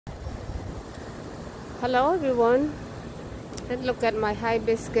Hello everyone. Let's look at my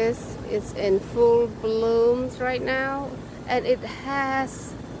hibiscus. It's in full blooms right now and it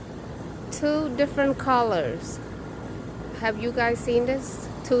has two different colors. Have you guys seen this?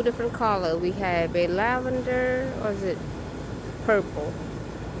 Two different colors. We have a lavender, or is it purple?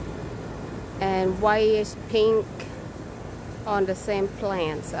 And whitish pink on the same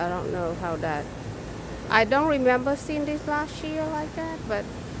plants. I don't know how that. I don't remember seeing this last year like that, but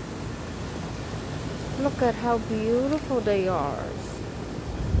look at how beautiful they are.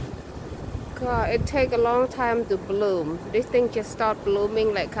 God, it takes a long time to bloom. This thing just started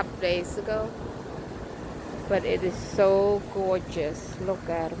blooming like a couple days ago. But it is so gorgeous. Look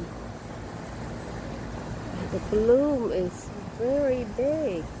at them. The bloom is very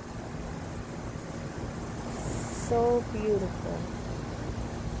big. So beautiful.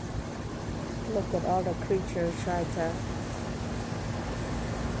 Look at all the creatures try to.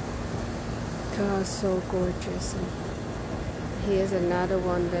 God, so gorgeous. And here's another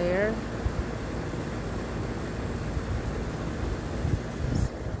one there.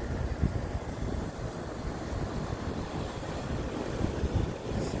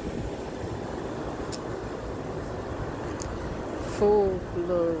 Full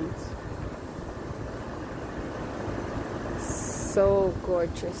blooms. So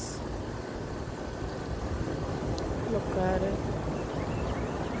gorgeous. Look at it.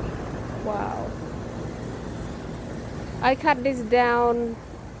 Wow. I cut this down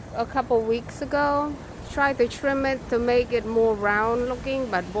a couple weeks ago. Tried to trim it to make it more round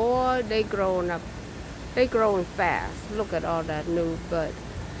looking, but boy, they growing up. They growing fast. Look at all that new bud.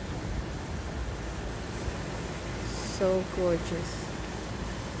 So gorgeous.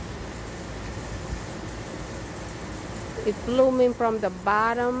 It's blooming from the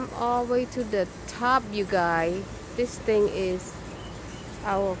bottom all the way to the top, you guys. This thing is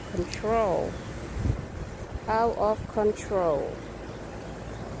out of control. Out of control.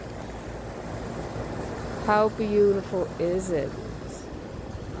 How beautiful is it?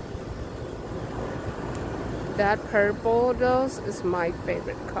 That purple, those is my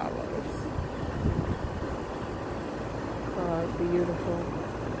favorite colors. God, beautiful.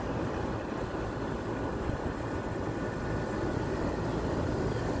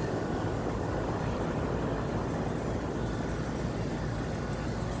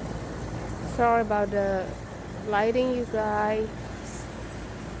 Sorry about the lighting, you guys.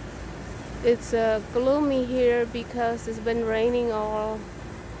 It's gloomy here because it's been raining all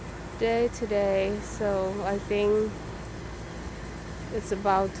day today, so I think it's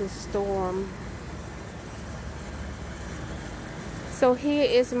about to storm. So here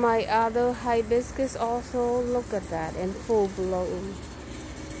is my other hibiscus also. Look at that, in full bloom.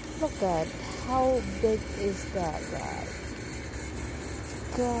 Look at how big is that, guys.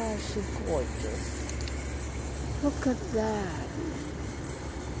 Gosh, she's gorgeous. Look at that.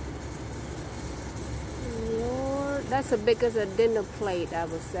 Lord, that's as big as a dinner plate, I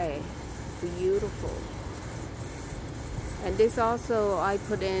would say. Beautiful. And this also I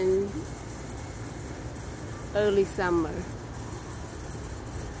put in early summer.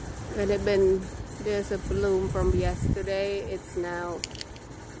 And there's a bloom from yesterday. It's now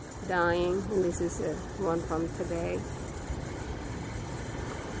dying. And this is one from today.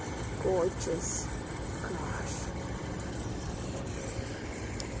 Gorgeous. Gosh.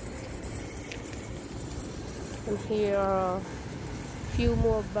 And here are a few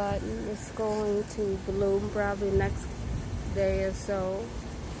more buttons. It's going to bloom probably next day or so.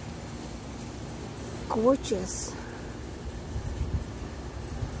 Gorgeous.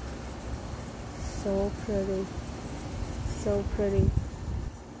 So pretty. So pretty.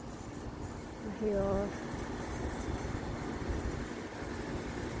 Here are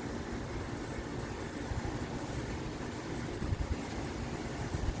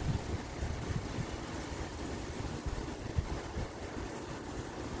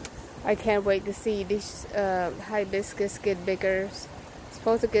I can't wait to see this hibiscus get bigger. It's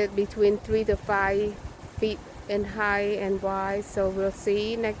supposed to get between 3 to 5 feet in height and wide, so we'll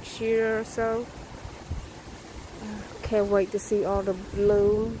see next year or so. Can't wait to see all the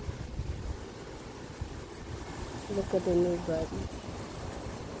bloom. Look at the new button.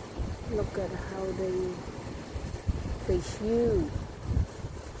 Look at how they huge.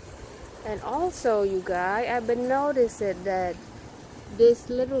 And also, you guys, I've been noticing that this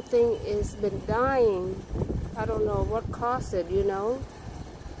little thing has been dying. I don't know what caused it, you know.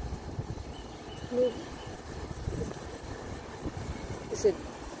 Is it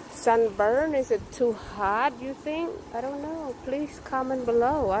sunburn? Is it too hot, you think? I don't know. Please comment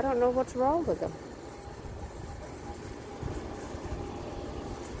below. I don't know what's wrong with them.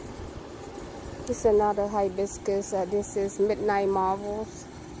 This is another hibiscus. This is Midnight Marvels.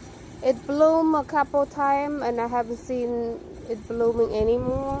 It bloomed a couple times and I haven't seen it blooming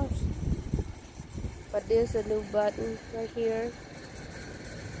anymore. But there's a new button right here.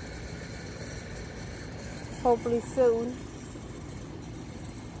 Hopefully soon.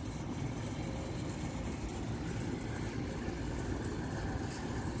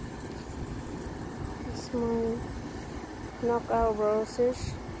 It's my knockout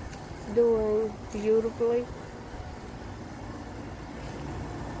roses. Doing beautifully.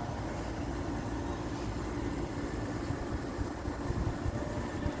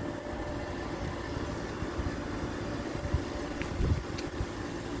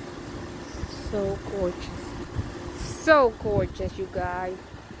 So gorgeous. So gorgeous, you guys.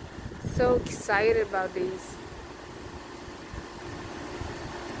 So excited about these.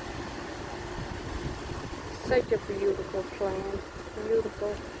 Such a beautiful plant.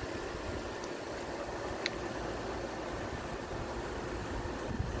 Beautiful.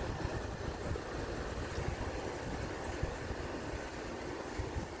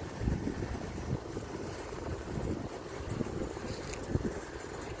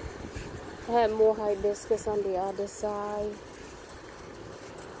 I have more hibiscus on the other side.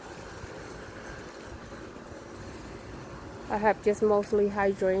 I have just mostly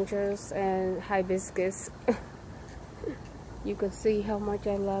hydrangeas and hibiscus. You can see how much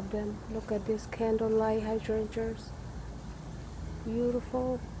I love them. Look at this candlelight hydrangeas.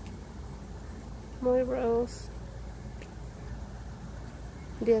 Beautiful. More rose.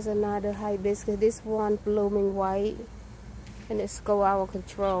 There's another hibiscus. This one blooming white. And it's go out of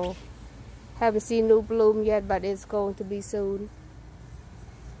control. Haven't seen new bloom yet, but it's going to be soon.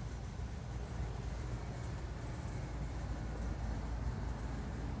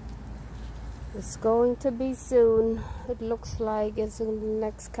 It's going to be soon. It looks like it's in the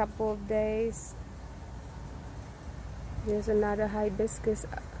next couple of days. There's another hibiscus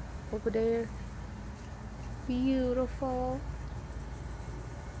over there. Beautiful.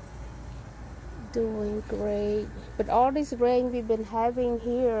 Doing great. But all this rain we've been having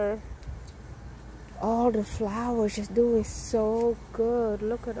here, all the flowers just doing so good.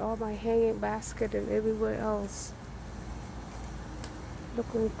 Look at all my hanging basket and everywhere else.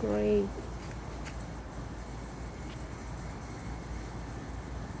 Looking great.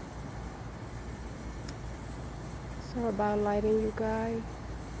 Sorry about lighting, you guys.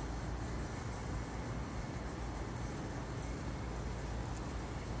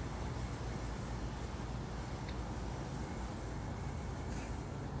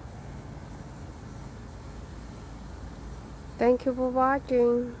 Thank you for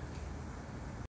watching.